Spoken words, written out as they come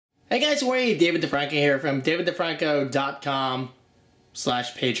Hey guys, Wade, David DeFranco here from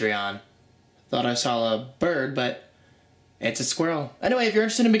daviddefranco.com/Patreon. Thought I saw a bird, but it's a squirrel. Anyway, if you're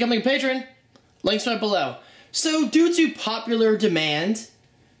interested in becoming a patron, links right below. So, due to popular demand,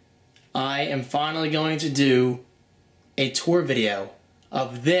 I am finally going to do a tour video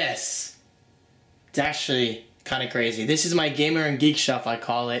of this. It's actually kind of crazy. This is my gamer and geek shelf, I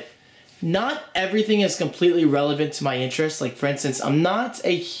call it. Not everything is completely relevant to my interests. Like, for instance, I'm not a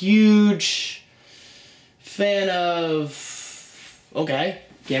huge fan of, okay,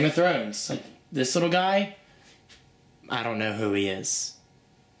 Game of Thrones. Like, this little guy, I don't know who he is.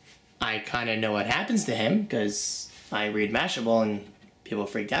 I kind of know what happens to him because I read Mashable and people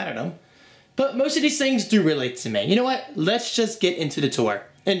freaked out at him. But most of these things do relate to me. You know what? Let's just get into the tour.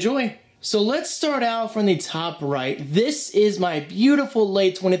 Enjoy! So let's start out from the top right. This is my beautiful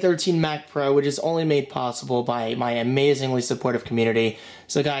late 2013 Mac Pro, which is only made possible by my amazingly supportive community.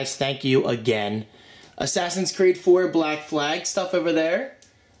 So guys, thank you again. Assassin's Creed 4 Black Flag stuff over there.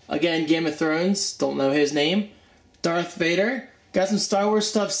 Again, Game of Thrones, don't know his name. Darth Vader. Got some Star Wars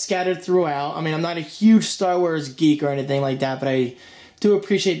stuff scattered throughout. I mean, I'm not a huge Star Wars geek or anything like that, but I do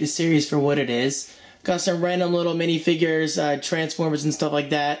appreciate the series for what it is. Got some random little minifigures, Transformers and stuff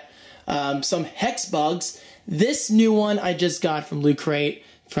like that. Some Hex Bugs. This new one I just got from Loot Crate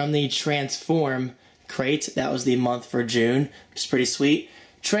from the Transform crate. That was the month for June, which is pretty sweet.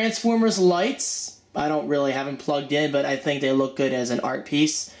 Transformers lights. I don't really have them plugged in, but I think they look good as an art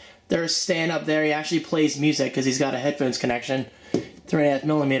piece. There's Stan up there. He actually plays music because he's got a headphones connection.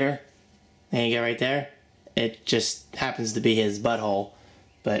 3.5mm. There you go, right there. It just happens to be his butthole,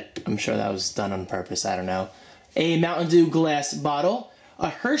 but I'm sure that was done on purpose. I don't know. A Mountain Dew glass bottle. A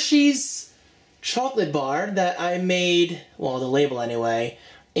Hershey's chocolate bar that I made, well, the label anyway,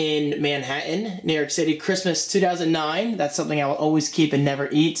 in Manhattan, New York City, Christmas 2009. That's something I will always keep and never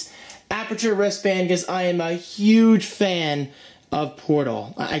eat. Aperture wristband, because I am a huge fan of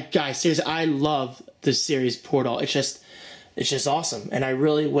Portal. Guys, seriously, I love the series Portal. It's just awesome. And I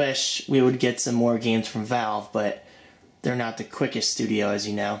really wish we would get some more games from Valve, but they're not the quickest studio, as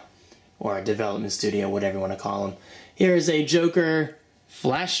you know, or a development studio, whatever you want to call them. Here is a Joker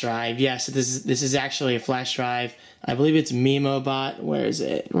flash drive. Yes, this is actually a flash drive. I believe it's MemoBot. Where is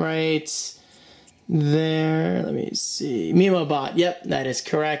it? Right there. Let me see. MemoBot. Yep, that is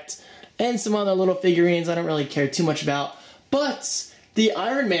correct. And some other little figurines I don't really care too much about. But the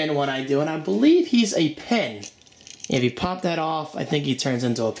Iron Man one I do, and I believe he's a pen. If you pop that off, I think he turns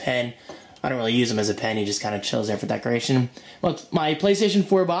into a pen. I don't really use him as a pen. He just kind of chills there for decoration. Well, my PlayStation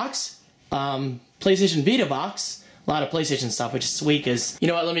 4 box, PlayStation Vita box. A lot of PlayStation stuff, which is sweet because, you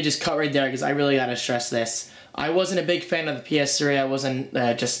know what, let me just cut right there because I really gotta stress this. I wasn't a big fan of the PS3. I wasn't,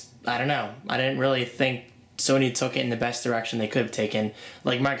 I don't know. I didn't really think Sony took it in the best direction they could have taken,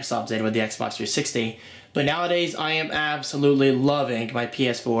 like Microsoft did with the Xbox 360. But nowadays, I am absolutely loving my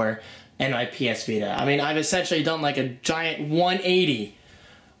PS4 and my PS Vita. I mean, I've essentially done like a giant 180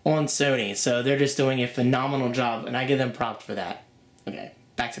 on Sony, so they're just doing a phenomenal job, and I give them props for that. Okay,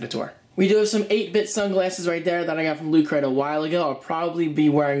 back to the tour. We do have some 8-bit sunglasses right there that I got from Loot Crate a while ago. I'll probably be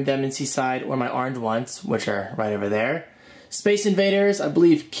wearing them in Seaside or my orange ones, which are right over there. Space Invaders, I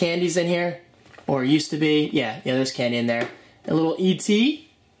believe Candy's in here, or used to be. Yeah, there's Candy in there. A little E.T.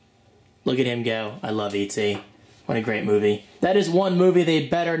 Look at him go. I love E.T. What a great movie. That is one movie they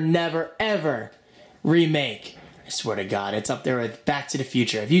better never, ever remake. I swear to God, it's up there with Back to the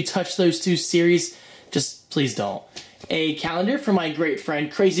Future. If you touch those two series, just please don't. A calendar from my great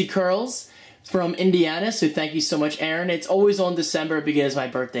friend Crazy Curls from Indiana, so thank you so much, Aaron. It's always on December because my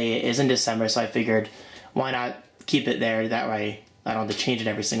birthday is in December, so I figured why not keep it there, that way I don't have to change it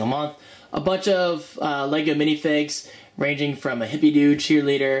every single month. A bunch of Lego minifigs ranging from a hippie dude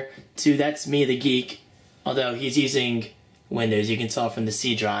cheerleader to That's Me the Geek, although he's using Windows, you can tell from the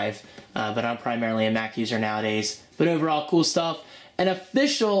C drive, but I'm primarily a Mac user nowadays. But overall, cool stuff. An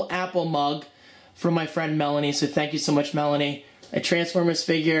official Apple mug from my friend Melanie, so thank you so much, Melanie. A Transformers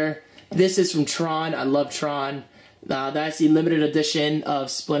figure. This is from Tron. I love Tron. That's the limited edition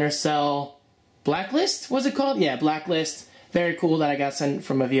of Splinter Cell Blacklist, was it called? Yeah, Blacklist. Very cool that I got sent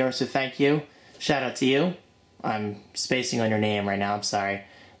from a viewer, so thank you. Shout out to you. I'm spacing on your name right now, I'm sorry.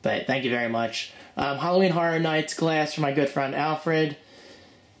 But thank you very much. Halloween Horror Nights glass from my good friend Alfred.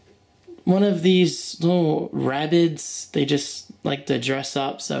 One of these little rabbits, they just like to dress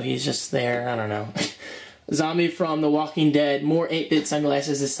up, so he's just there, I don't know. Zombie from The Walking Dead, more 8-bit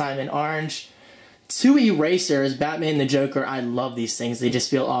sunglasses, this time in orange. 2 erasers, Batman and the Joker, I love these things, they just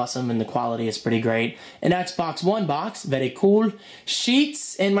feel awesome and the quality is pretty great. An Xbox One box, very cool.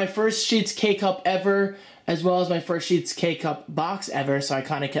 Sheets, and my first Sheets K-Cup ever, as well as my first Sheets K-Cup box ever, so I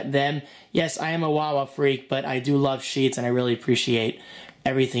kind of kept them. Yes, I am a Wawa freak, but I do love Sheets, and I really appreciate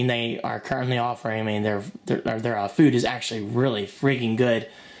everything they are currently offering. I mean, their food is actually really freaking good.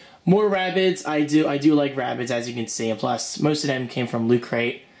 More Rabbids. I do like Rabbids, as you can see, and plus, most of them came from Loot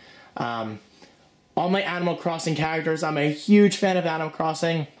Crate. All my Animal Crossing characters. I'm a huge fan of Animal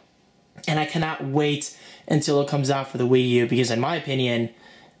Crossing, and I cannot wait until it comes out for the Wii U, because in my opinion,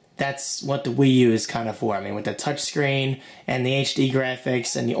 that's what the Wii U is kind of for. I mean, with the touchscreen and the HD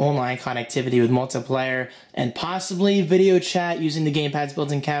graphics and the online connectivity with multiplayer and possibly video chat using the gamepad's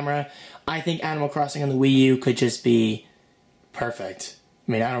built-in camera, I think Animal Crossing on the Wii U could just be perfect.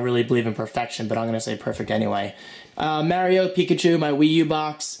 I mean, I don't really believe in perfection, but I'm going to say perfect anyway. Mario, Pikachu, my Wii U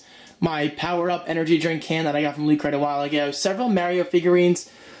box, my Power-Up energy drink can that I got from Loot Crate a while ago, several Mario figurines.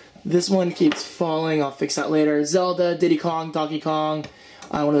 This one keeps falling, I'll fix that later. Zelda, Diddy Kong, Donkey Kong,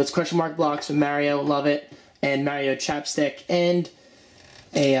 one of those question mark blocks from Mario, love it, and Mario chapstick, and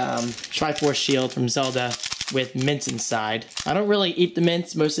a Triforce shield from Zelda with mints inside. I don't really eat the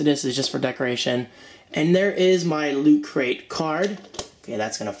mints, most of this is just for decoration. And there is my Loot Crate card. Okay,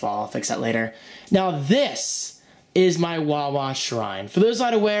 that's gonna fall, I'll fix that later. Now this is my Wawa shrine. For those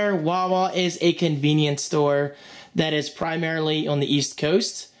not aware, Wawa is a convenience store that is primarily on the East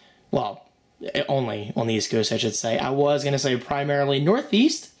Coast. Well, only on the East Coast, I should say. I was going to say primarily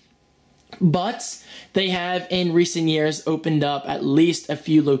Northeast, but they have in recent years opened up at least a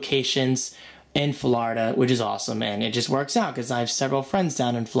few locations in Florida, which is awesome, and it just works out because I have several friends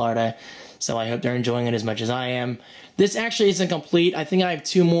down in Florida, so I hope they're enjoying it as much as I am. This actually isn't complete. I think I have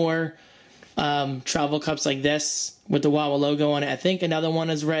 2 more travel cups like this with the Wawa logo on it. I think another one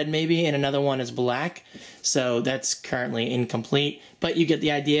is red maybe, and another one is black, so that's currently incomplete, but you get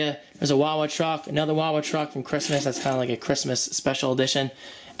the idea. There's a Wawa truck, another Wawa truck from Christmas. That's kind of like a Christmas special edition.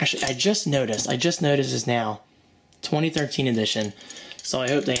 Actually, I just noticed this now, 2013 edition, so I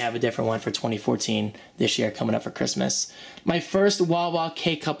hope they have a different one for 2014 this year coming up for Christmas. My first Wawa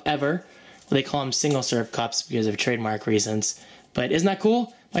K-Cup ever. Well, they call them single serve cups because of trademark reasons, but isn't that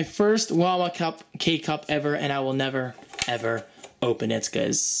cool? My first Wawa K-Cup ever, and I will never, ever open it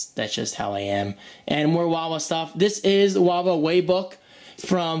because that's just how I am. And more Wawa stuff. This is the Wawa Waybook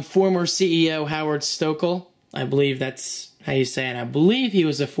from former CEO Howard Stokel. I believe that's how you say it. I believe he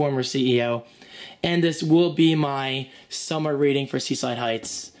was a former CEO. And this will be my summer reading for Seaside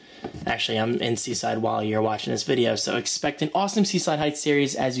Heights. Actually, I'm in Seaside while you're watching this video, so expect an awesome Seaside Heights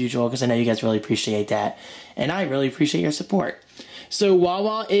series as usual, because I know you guys really appreciate that. And I really appreciate your support. So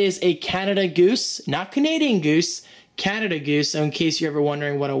Wawa is a Canada Goose, not Canadian Goose, Canada Goose. So in case you're ever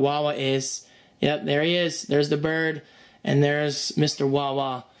wondering what a Wawa is, yep, there he is. There's the bird, and there's Mr.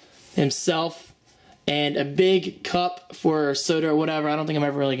 Wawa himself. And a big cup for soda or whatever. I don't think I'm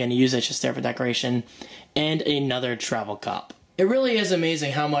ever really going to use it, it's just there for decoration. And another travel cup. It really is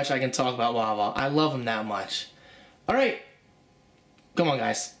amazing how much I can talk about Wawa. I love him that much. Alright, come on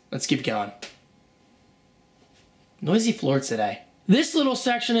guys, let's keep going. Noisy floor today. This little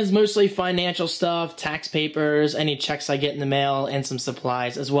section is mostly financial stuff, tax papers, any checks I get in the mail, and some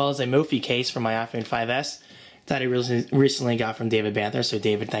supplies, as well as a Mophie case for my iPhone 5S that I recently got from David Banther, so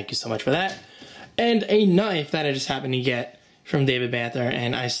David, thank you so much for that. And a knife that I just happened to get from David Banther,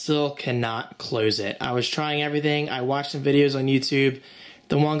 and I still cannot close it. I was trying everything. I watched some videos on YouTube.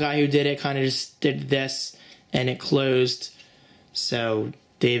 The one guy who did it kind of just did this, and it closed. So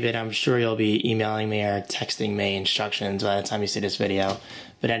David, I'm sure you'll be emailing me or texting me instructions by the time you see this video.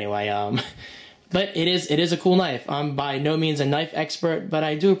 But anyway, but it is a cool knife. I'm by no means a knife expert, but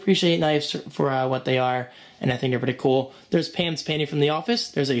I do appreciate knives for what they are, and I think they're pretty cool. There's Pam's painting from The Office.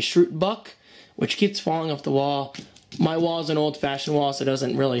 There's a Shroot Buck, which keeps falling off the wall. My wall is an old-fashioned wall, so it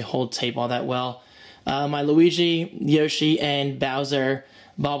doesn't really hold tape all that well. My Luigi, Yoshi, and Bowser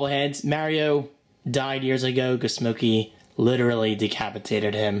bobbleheads. Mario died years ago because Smokey literally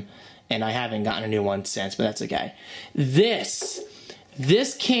decapitated him, and I haven't gotten a new one since, but that's okay. This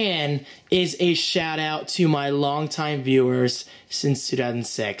can is a shout out to my longtime viewers since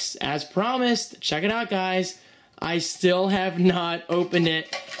 2006. As promised, check it out guys. I still have not opened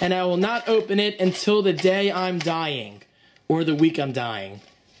it, and I will not open it until the day I'm dying, or the week I'm dying.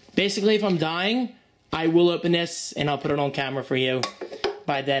 Basically, if I'm dying, I will open this, and I'll put it on camera for you.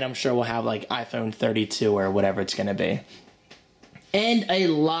 By then, I'm sure we'll have, like, iPhone 32 or whatever it's going to be. And a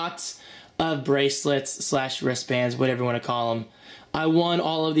lot of bracelets / wristbands, whatever you want to call them. I won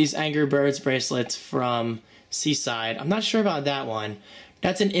all of these Angry Birds bracelets from Seaside. I'm not sure about that one.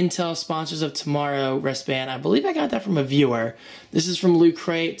 That's an Intel Sponsors of Tomorrow wristband. I believe I got that from a viewer. This is from Loot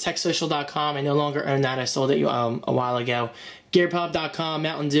Crate, TechSocial.com. I no longer own that. I sold it a while ago. GearPop.com,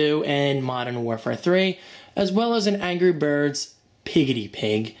 Mountain Dew, and Modern Warfare 3. as well as an Angry Birds Piggity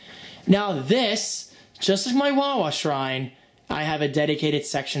Pig. Now this, just like my Wawa Shrine, I have a dedicated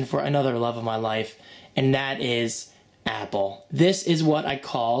section for another love of my life, and that is Apple. This is what I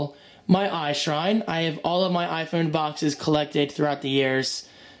call my iShrine. I have all of my iPhone boxes collected throughout the years.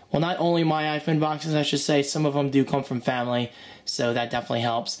 Well, not only my iPhone boxes, I should say, some of them do come from family, so that definitely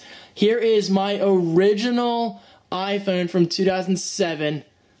helps. Here is my original iPhone from 2007.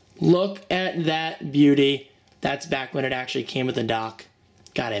 Look at that beauty. That's back when it actually came with a dock.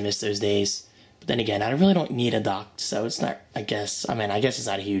 God, I miss those days. But then again, I really don't need a dock, so it's not, I guess it's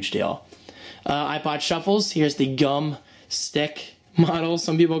not a huge deal. iPod Shuffles. Here's the gum stick model,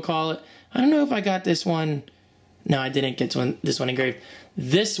 some people call it. I don't know if I got this one. No, I didn't get this one engraved.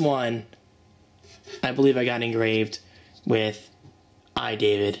 This one, I believe I got engraved with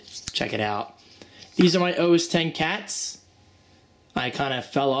David. Check it out. These are my OS X cats. I kind of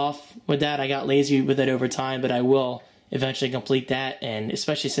fell off with that. I got lazy with it over time, but I will eventually complete that, and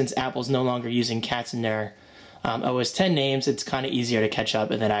especially since Apple's no longer using cats in their OS X names, it's kind of easier to catch up,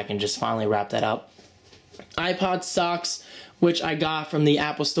 and then I can just finally wrap that up. iPod socks, which I got from the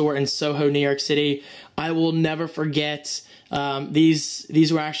Apple Store in Soho, New York City. I will never forget.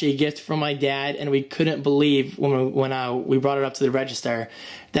 These were actually a gift from my dad, and we couldn't believe when we brought it up to the register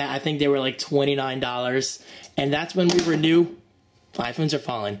that I think they were like $29, and that's when we were new. iPhones are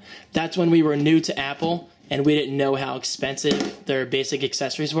falling. That's when we were new to Apple, and we didn't know how expensive their basic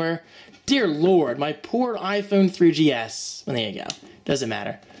accessories were. Dear Lord, my poor iPhone 3GS. Well, there you go. Doesn't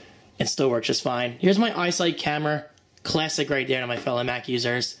matter. It still works just fine. Here's my iSight camera. Classic right there to my fellow Mac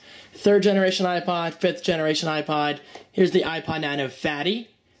users. 3rd generation iPod, 5th generation iPod. Here's the iPod Nano Fatty.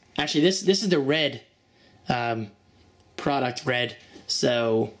 Actually, this is the red product red.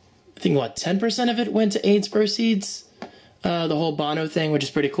 So I think, what, 10% of it went to AIDS proceeds? The whole Bono thing, which is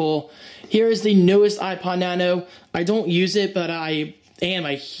pretty cool. Here is the newest iPod Nano. I don't use it, but I am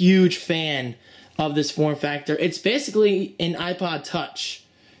a huge fan of this form factor. It's basically an iPod Touch,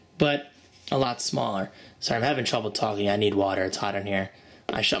 but a lot smaller. Sorry, I'm having trouble talking. I need water. It's hot in here.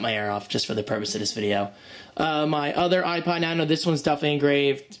 I shut my air off just for the purpose of this video. My other iPod Nano, this one's definitely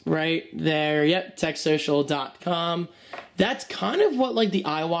engraved right there. Yep, techsocial.com. That's kind of what like the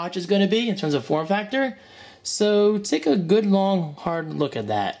iWatch is going to be in terms of form factor. So take a good, long, hard look at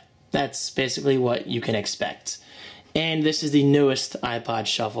that. That's basically what you can expect. And this is the newest iPod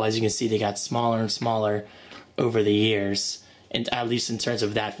Shuffle. As you can see, they got smaller and smaller over the years, and at least in terms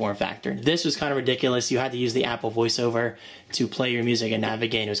of that form factor. This was kind of ridiculous. You had to use the Apple voiceover to play your music and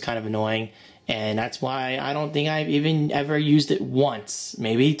navigate. It was kind of annoying, and that's why I don't think I've even ever used it once.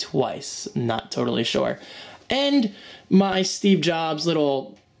 Maybe twice. Not totally sure. And my Steve Jobs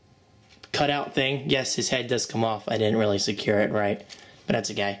little cutout thing. Yes, his head does come off. I didn't really secure it right, but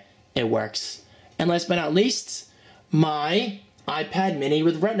that's okay. It works. And last but not least, my iPad mini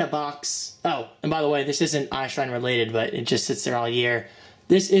with Retina box. Oh, and by the way, this isn't iShrine related, but it just sits there all year.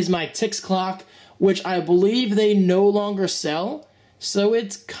 This is my Tix clock, which I believe they no longer sell, so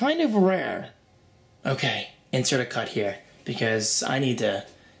it's kind of rare. Okay, insert a cut here, because I need to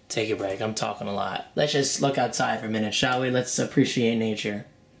take a break. I'm talking a lot. Let's just look outside for a minute, shall we? Let's appreciate nature.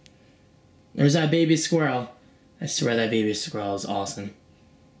 There's that baby squirrel. I swear that baby squirrel is awesome.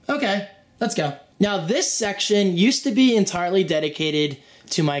 Okay, let's go. Now this section used to be entirely dedicated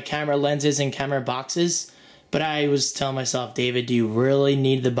to my camera lenses and camera boxes, but I was telling myself, David, do you really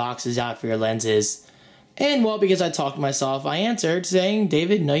need the boxes out for your lenses? And well, because I talked to myself, I answered saying,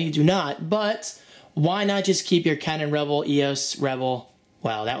 David, no you do not, but why not just keep your Canon Rebel EOS Rebel,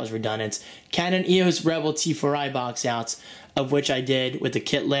 wow, that was redundant, Canon EOS Rebel T4i box out, of which I did with the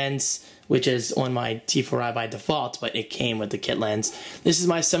kit lens, which is on my T4i by default, but it came with the kit lens. This is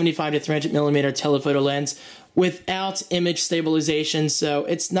my 75 to 300mm telephoto lens without image stabilization, so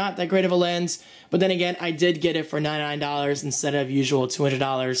it's not that great of a lens. But then again, I did get it for $99 instead of usual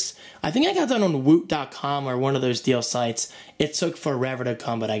 $200. I think I got that on Woot.com or one of those deal sites. It took forever to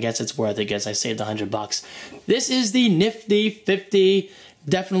come, but I guess it's worth it because I saved $100. This is the Nifty 50,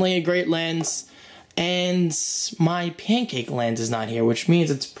 definitely a great lens. And my pancake lens is not here, which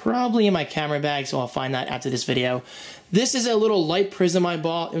means it's probably in my camera bag, so I'll find that after this video. This is a little light prism I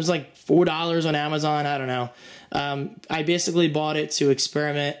bought. It was like $4 on Amazon, I don't know. I basically bought it to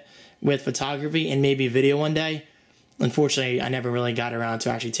experiment with photography and maybe video one day. Unfortunately, I never really got around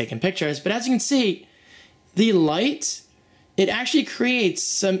to actually taking pictures, but as you can see, the light, it actually creates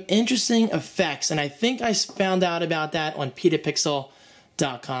some interesting effects, and I think I found out about that on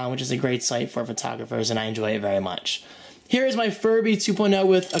Petapixel.com, which is a great site for photographers, and I enjoy it very much. Here is my Furby 2.0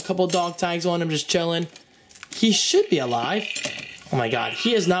 with a couple dog tags on him, just chilling. He should be alive. Oh my god,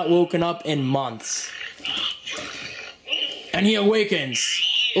 he has not woken up in months. And he awakens.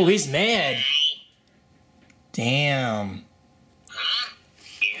 Oh, he's mad. Damn.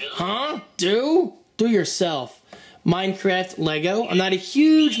 Huh? Do yourself. Minecraft Lego. I'm not a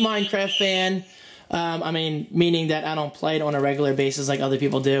huge Minecraft fan. I mean, meaning that I don't play it on a regular basis like other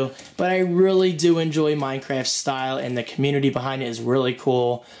people do. But I really do enjoy Minecraft's style, and the community behind it is really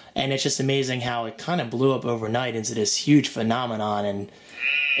cool. And it's just amazing how it kind of blew up overnight into this huge phenomenon, and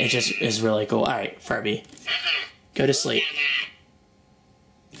it just is really cool. Alright, Furby. Go to sleep.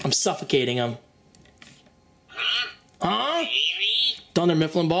 I'm suffocating him. Huh? Dunder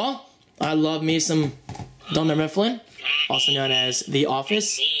Mifflin ball. I love me some Dunder Mifflin, also known as The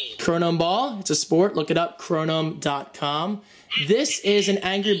Office. Chronom ball. It's a sport. Look it up. Chronom.com. This is an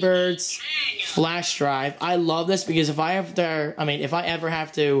Angry Birds flash drive. I love this because if I ever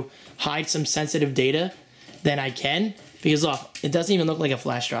have to hide some sensitive data, then I can. Because look, it doesn't even look like a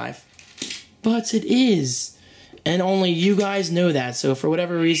flash drive. But it is. And only you guys know that. So for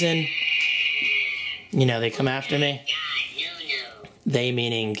whatever reason, you know, they come after me. They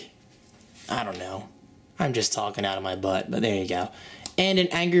meaning, I don't know. I'm just talking out of my butt, but there you go. And an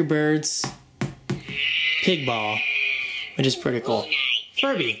Angry Birds pig ball, which is pretty cool.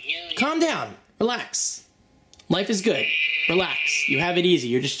 Furby, calm down. Relax. Life is good. Relax. You have it easy.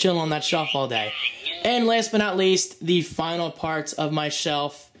 You're just chilling on that shelf all day. And last but not least, the final part of my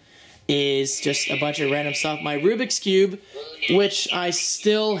shelf is just a bunch of random stuff. My Rubik's Cube, which I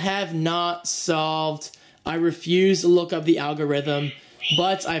still have not solved. I refuse to look up the algorithm,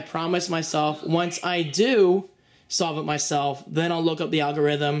 but I promise myself once I do solve it myself, then I'll look up the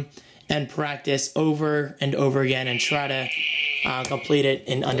algorithm and practice over and over again and try to complete it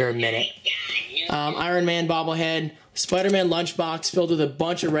in under a minute. Iron Man bobblehead, Spider-Man lunchbox filled with a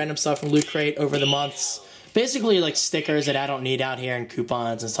bunch of random stuff from Loot Crate over the months. Basically like stickers that I don't need out here and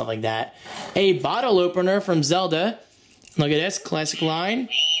coupons and stuff like that. A bottle opener from Zelda. Look at this, classic line.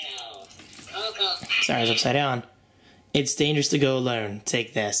 Sorry, I was upside down. It's dangerous to go alone.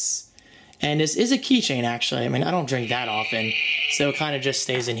 Take this. And this is a keychain, actually. I mean, I don't drink that often, so it kind of just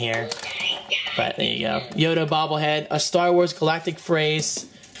stays in here. But there you go. Yoda bobblehead, a Star Wars Galactic Phrase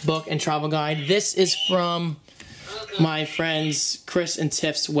book and travel guide. This is from my friends Chris and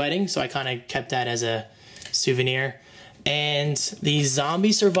Tiff's wedding, so I kind of kept that as a souvenir. And the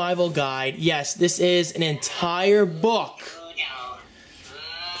Zombie Survival Guide. Yes, this is an entire book.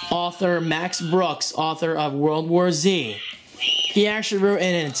 Author Max Brooks, author of World War Z. He actually wrote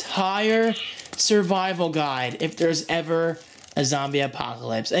an entire survival guide if there's ever a zombie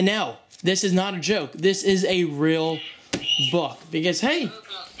apocalypse. And no, this is not a joke. This is a real book. Because, hey,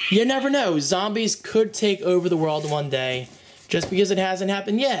 you never know. Zombies could take over the world one day. Just because it hasn't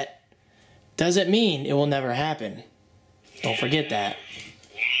happened yet doesn't mean it will never happen. Don't forget that.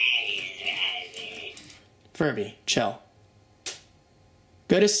 Furby, chill.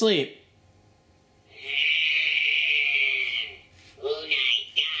 Go to sleep.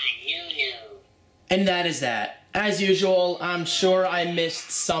 And that is that. As usual, I'm sure I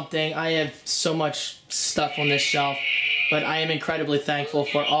missed something. I have so much stuff on this shelf, but I am incredibly thankful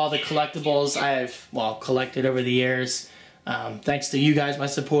for all the collectibles I have, well, collected over the years. Thanks to you guys, my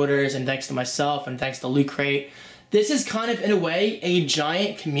supporters, and thanks to myself, and thanks to Loot Crate. This is kind of, in a way, a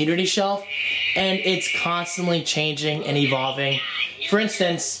giant community shelf, and it's constantly changing and evolving. For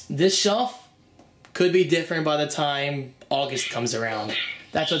instance, this shelf could be different by the time August comes around.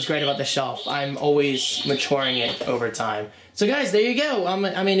 That's what's great about the shelf. I'm always maturing it over time. So guys, there you go.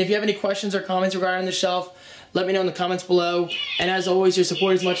 I mean, if you have any questions or comments regarding the shelf, let me know in the comments below. And as always, your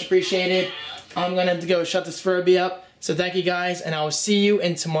support is much appreciated. I'm going to go shut this Furby up. So thank you guys, and I will see you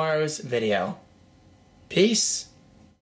in tomorrow's video. Peace.